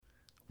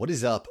What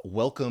is up?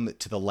 Welcome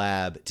to the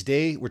lab.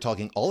 Today, we're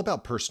talking all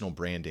about personal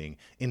branding.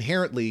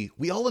 Inherently,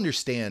 we all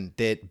understand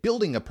that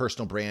building a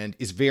personal brand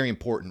is very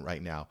important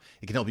right now.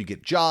 It can help you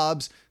get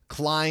jobs,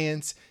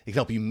 clients, it can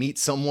help you meet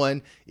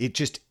someone. It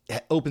just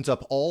opens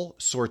up all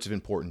sorts of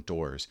important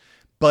doors.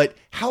 But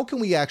how can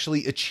we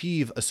actually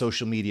achieve a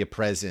social media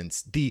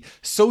presence? The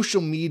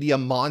social media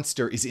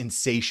monster is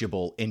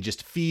insatiable and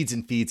just feeds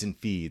and feeds and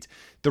feeds.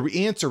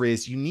 The answer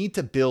is you need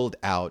to build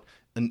out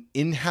an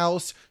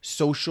in-house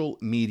social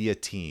media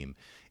team.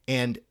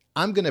 And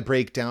I'm going to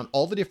break down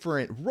all the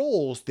different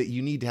roles that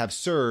you need to have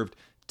served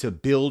to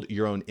build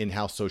your own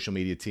in-house social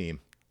media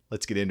team.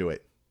 Let's get into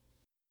it.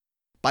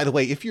 By the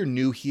way, if you're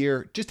new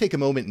here, just take a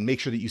moment and make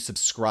sure that you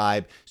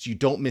subscribe so you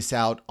don't miss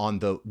out on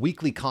the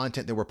weekly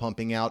content that we're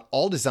pumping out,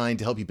 all designed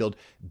to help you build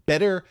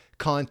better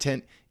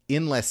content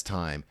in less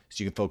time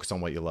so you can focus on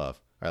what you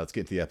love. All right, let's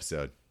get into the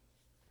episode.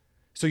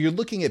 So you're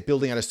looking at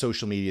building out a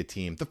social media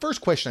team. The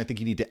first question I think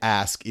you need to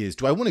ask is,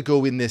 do I want to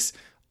go in this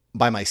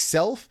by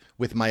myself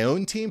with my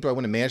own team? Do I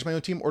want to manage my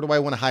own team, or do I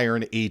want to hire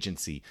an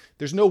agency?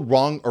 There's no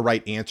wrong or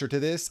right answer to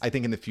this. I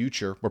think in the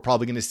future, we're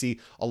probably going to see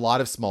a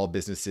lot of small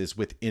businesses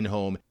with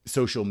in-home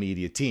social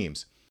media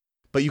teams.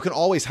 But you can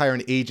always hire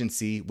an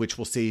agency, which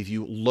will save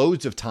you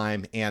loads of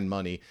time and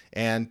money.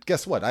 And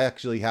guess what? I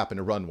actually happen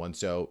to run one.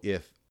 So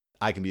if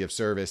I can be of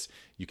service,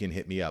 you can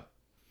hit me up.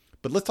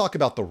 But let's talk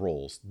about the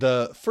roles.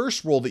 The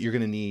first role that you're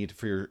going to need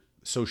for your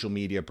social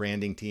media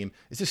branding team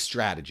is a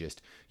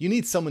strategist. You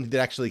need someone that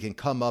actually can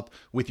come up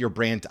with your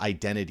brand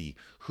identity,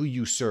 who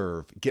you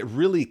serve, get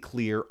really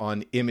clear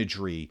on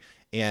imagery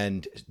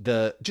and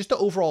the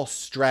overall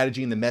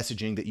strategy and the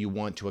messaging that you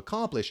want to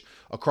accomplish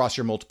across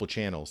your multiple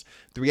channels.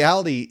 The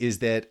reality is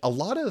that a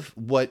lot of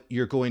what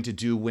you're going to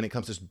do when it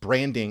comes to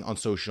branding on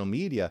social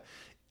media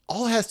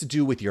all has to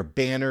do with your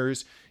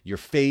banners, your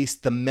face,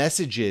 the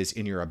messages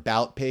in your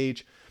about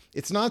page.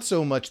 It's not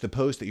so much the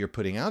post that you're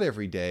putting out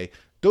every day.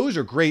 Those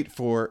are great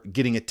for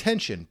getting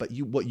attention, but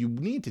what you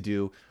need to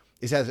do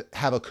is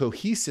have a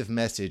cohesive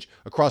message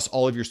across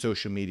all of your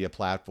social media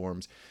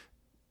platforms,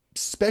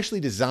 specially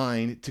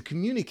designed to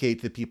communicate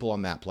to the people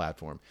on that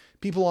platform.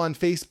 People on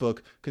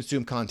Facebook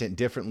consume content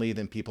differently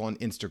than people on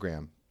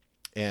Instagram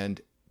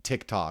and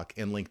TikTok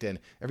and LinkedIn.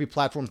 Every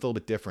platform is a little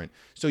bit different.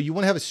 So you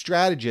want to have a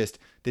strategist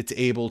that's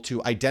able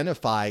to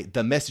identify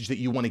the message that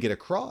you want to get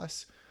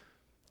across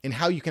and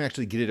how you can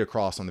actually get it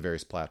across on the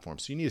various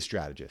platforms. So you need a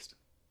strategist.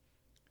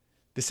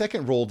 The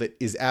second role that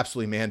is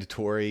absolutely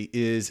mandatory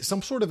is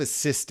some sort of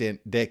assistant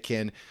that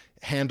can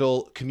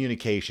handle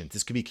communications.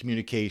 This could be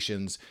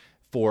communications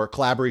for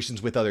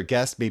collaborations with other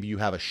guests. Maybe you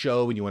have a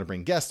show and you want to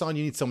bring guests on.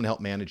 You need someone to help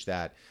manage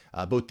that,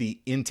 both the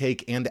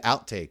intake and the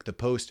outtake, the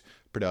post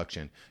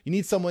production. You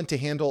need someone to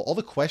handle all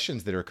the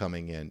questions that are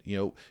coming in.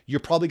 You're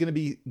probably going to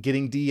be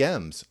getting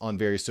DMs on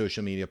various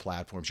social media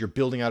platforms. You're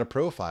building out a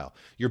profile.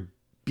 You're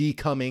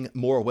becoming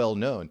more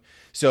well-known.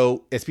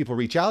 So as people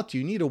reach out to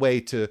you, you need a way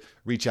to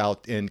reach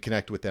out and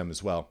connect with them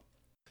as well.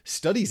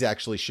 Studies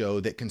actually show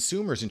that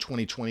consumers in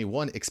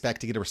 2021 expect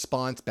to get a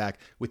response back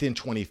within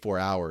 24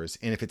 hours.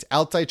 And if it's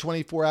outside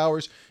 24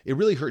 hours, it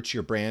really hurts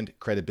your brand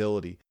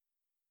credibility.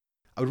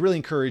 I would really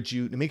encourage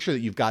you to make sure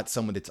that you've got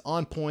someone that's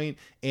on point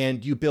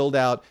and you build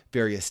out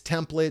various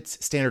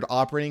templates, standard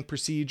operating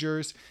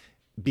procedures,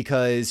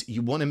 because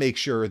you want to make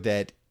sure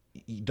that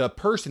the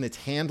person that's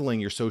handling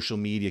your social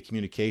media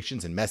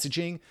communications and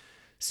messaging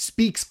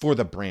speaks for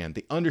the brand.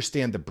 They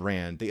understand the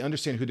brand. They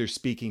understand who they're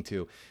speaking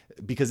to.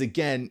 Because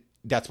again,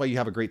 that's why you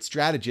have a great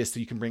strategist,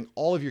 so you can bring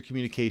all of your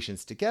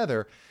communications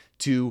together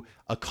to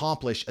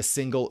accomplish a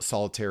single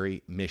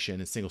solitary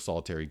mission, a single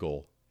solitary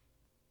goal.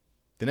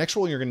 The next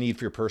role you're going to need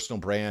for your personal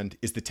brand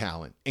is the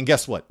talent. And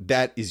guess what?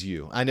 That is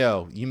you. I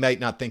know you might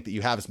not think that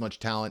you have as much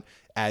talent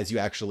as you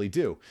actually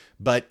do,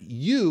 but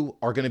you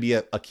are going to be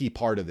a key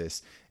part of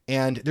this.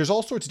 And there's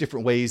all sorts of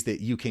different ways that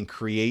you can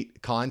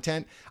create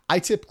content. I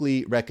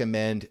typically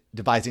recommend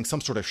devising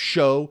some sort of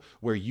show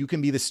where you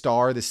can be the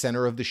star, the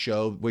center of the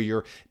show, where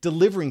you're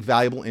delivering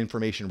valuable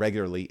information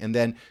regularly. And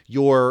then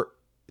your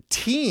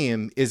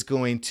team is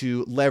going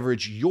to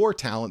leverage your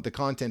talent, the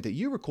content that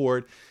you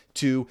record,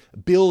 to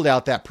build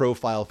out that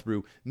profile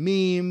through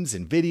memes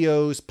and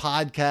videos,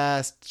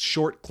 podcasts,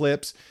 short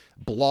clips,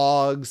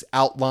 blogs,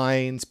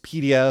 outlines,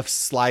 PDFs,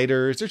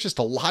 sliders. There's just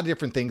a lot of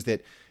different things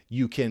that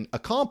you can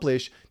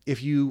accomplish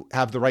if you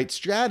have the right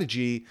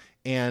strategy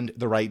and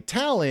the right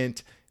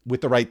talent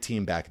with the right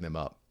team backing them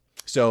up.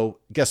 So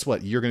guess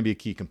what? You're going to be a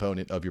key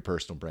component of your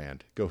personal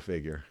brand. Go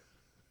figure.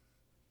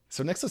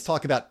 So next, let's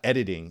talk about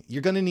editing.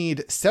 You're going to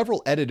need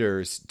several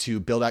editors to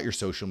build out your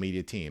social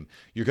media team.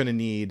 You're going to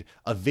need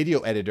a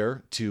video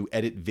editor to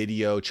edit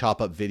video,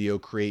 chop up video,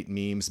 create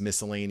memes,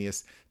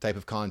 miscellaneous type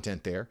of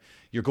content there.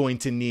 You're going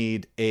to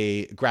need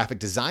a graphic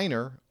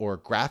designer or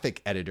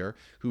graphic editor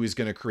who is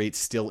going to create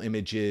still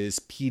images,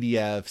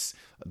 PDFs.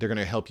 They're going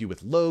to help you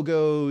with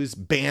logos,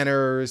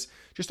 banners,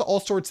 just all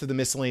sorts of the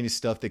miscellaneous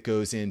stuff that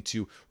goes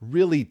into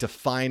really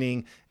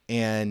defining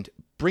and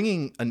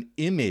bringing an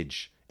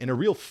image and a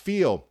real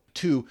feel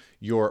to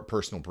your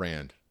personal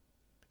brand.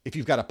 If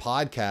you've got a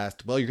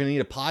podcast, well, you're going to need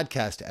a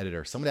podcast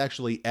editor, someone to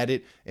actually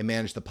edit and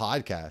manage the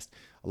podcast.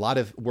 A lot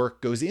of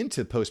work goes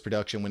into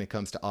post-production when it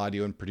comes to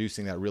audio and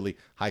producing that really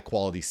high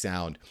quality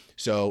sound.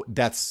 So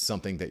that's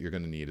something that you're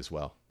going to need as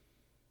well.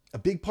 A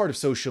big part of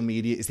social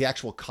media is the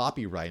actual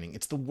copywriting.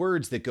 It's the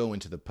words that go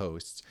into the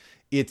posts.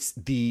 It's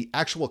the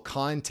actual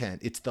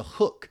content. It's the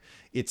hook.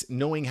 It's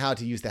knowing how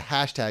to use the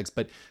hashtags.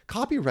 But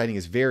copywriting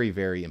is very,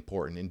 very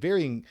important and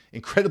very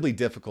incredibly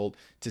difficult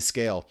to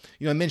scale.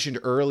 I mentioned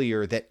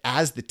earlier that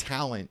as the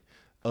talent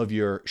of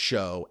your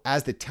show,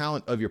 as the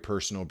talent of your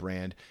personal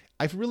brand,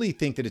 I really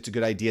think that it's a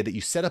good idea that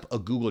you set up a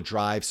Google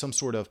Drive, some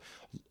sort of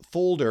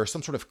folder,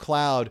 some sort of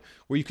cloud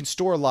where you can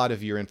store a lot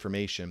of your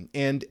information.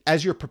 And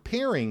as you're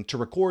preparing to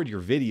record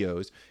your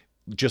videos,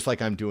 just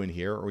like I'm doing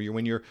here, or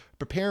when you're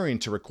preparing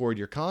to record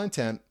your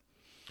content,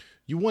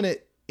 you want to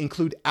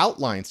include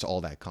outlines to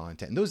all that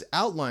content. And those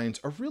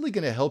outlines are really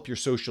going to help your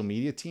social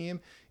media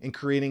team in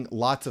creating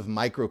lots of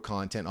micro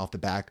content off the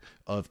back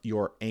of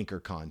your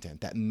anchor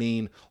content, that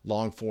main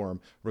long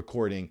form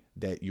recording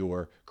that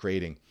you're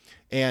creating.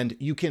 And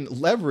you can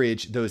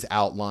leverage those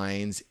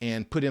outlines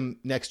and put them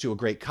next to a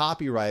great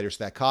copywriter,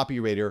 so that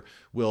copywriter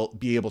will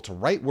be able to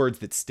write words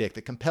that stick,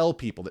 that compel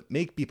people, that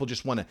make people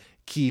just want to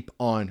keep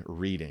on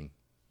reading.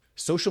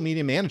 Social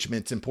media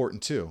management's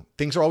important too.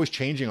 Things are always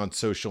changing on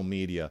social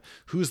media.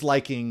 Who's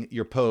liking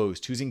your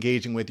post? Who's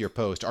engaging with your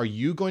post? Are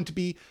you going to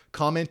be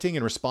commenting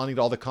and responding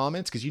to all the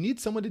comments? Because you need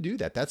someone to do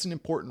that. That's an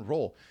important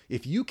role.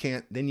 If you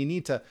can't, then you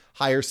need to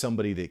hire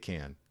somebody that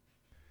can.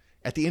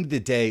 At the end of the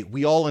day,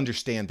 we all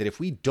understand that if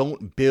we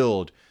don't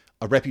build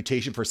a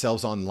reputation for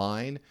ourselves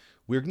online,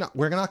 we're not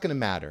going to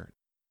matter.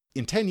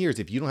 In 10 years,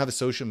 if you don't have a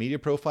social media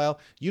profile,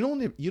 you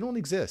don't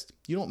exist.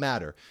 You don't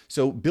matter.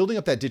 So building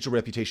up that digital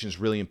reputation is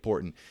really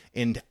important.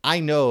 And I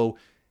know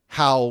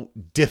how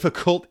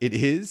difficult it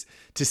is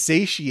to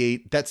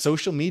satiate that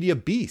social media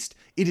beast.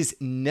 It is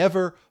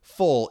never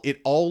full.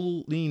 It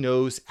only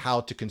knows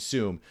how to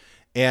consume.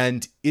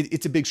 And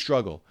it's a big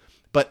struggle.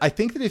 But I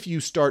think that if you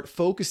start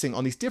focusing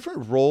on these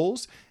different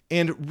roles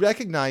and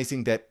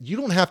recognizing that you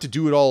don't have to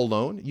do it all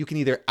alone, you can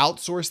either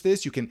outsource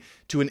this, you can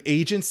to an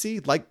agency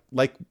like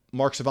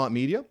Mark Savant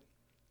Media,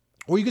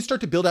 or you can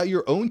start to build out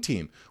your own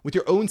team with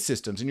your own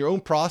systems and your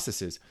own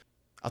processes.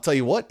 I'll tell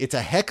you what, it's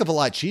a heck of a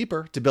lot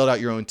cheaper to build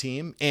out your own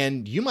team,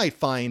 and you might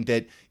find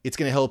that it's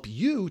going to help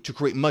you to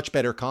create much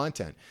better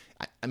content.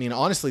 I mean,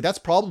 honestly, that's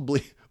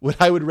probably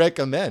what I would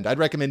recommend. I'd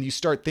recommend you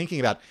start thinking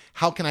about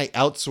how can I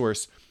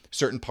outsource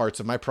certain parts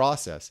of my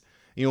process.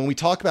 When we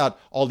talk about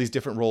all these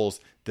different roles,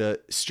 the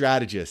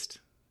strategist,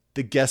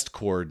 the guest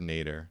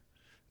coordinator,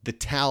 the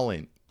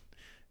talent,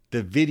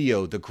 the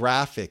video, the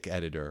graphic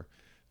editor,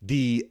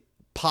 the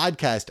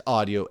podcast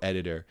audio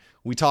editor,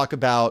 we talk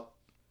about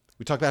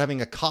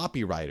having a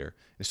copywriter,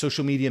 a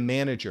social media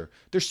manager.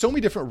 There's so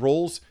many different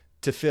roles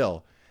to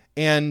fill.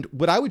 And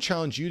what I would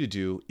challenge you to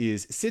do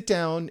is sit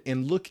down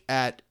and look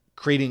at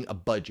creating a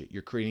budget.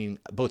 You're creating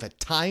both a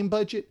time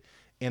budget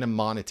and a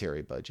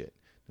monetary budget.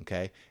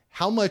 Okay.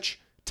 How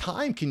much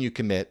time can you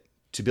commit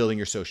to building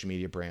your social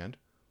media brand?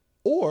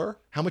 Or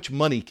how much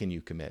money can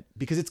you commit?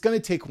 Because it's going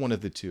to take one of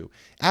the two.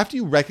 After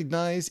you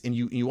recognize and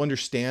you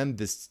understand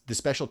the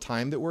special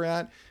time that we're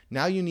at,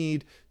 now you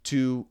need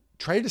to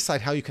try to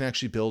decide how you can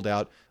actually build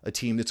out a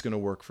team that's going to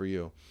work for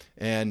you.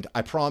 And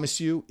I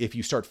promise you, if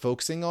you start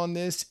focusing on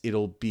this,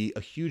 it'll be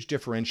a huge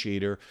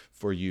differentiator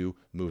for you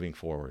moving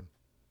forward.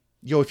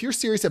 If you're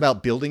serious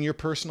about building your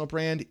personal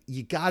brand,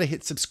 you got to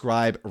hit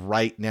subscribe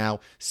right now.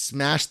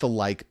 Smash the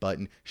like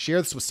button.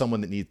 Share this with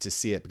someone that needs to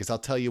see it, because I'll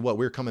tell you what,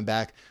 we're coming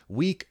back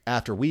week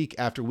after week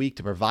after week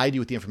to provide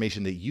you with the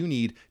information that you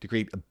need to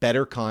create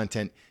better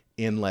content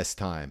in less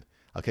time.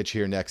 I'll catch you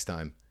here next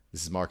time.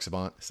 This is Mark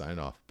Savant signing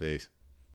off. Peace.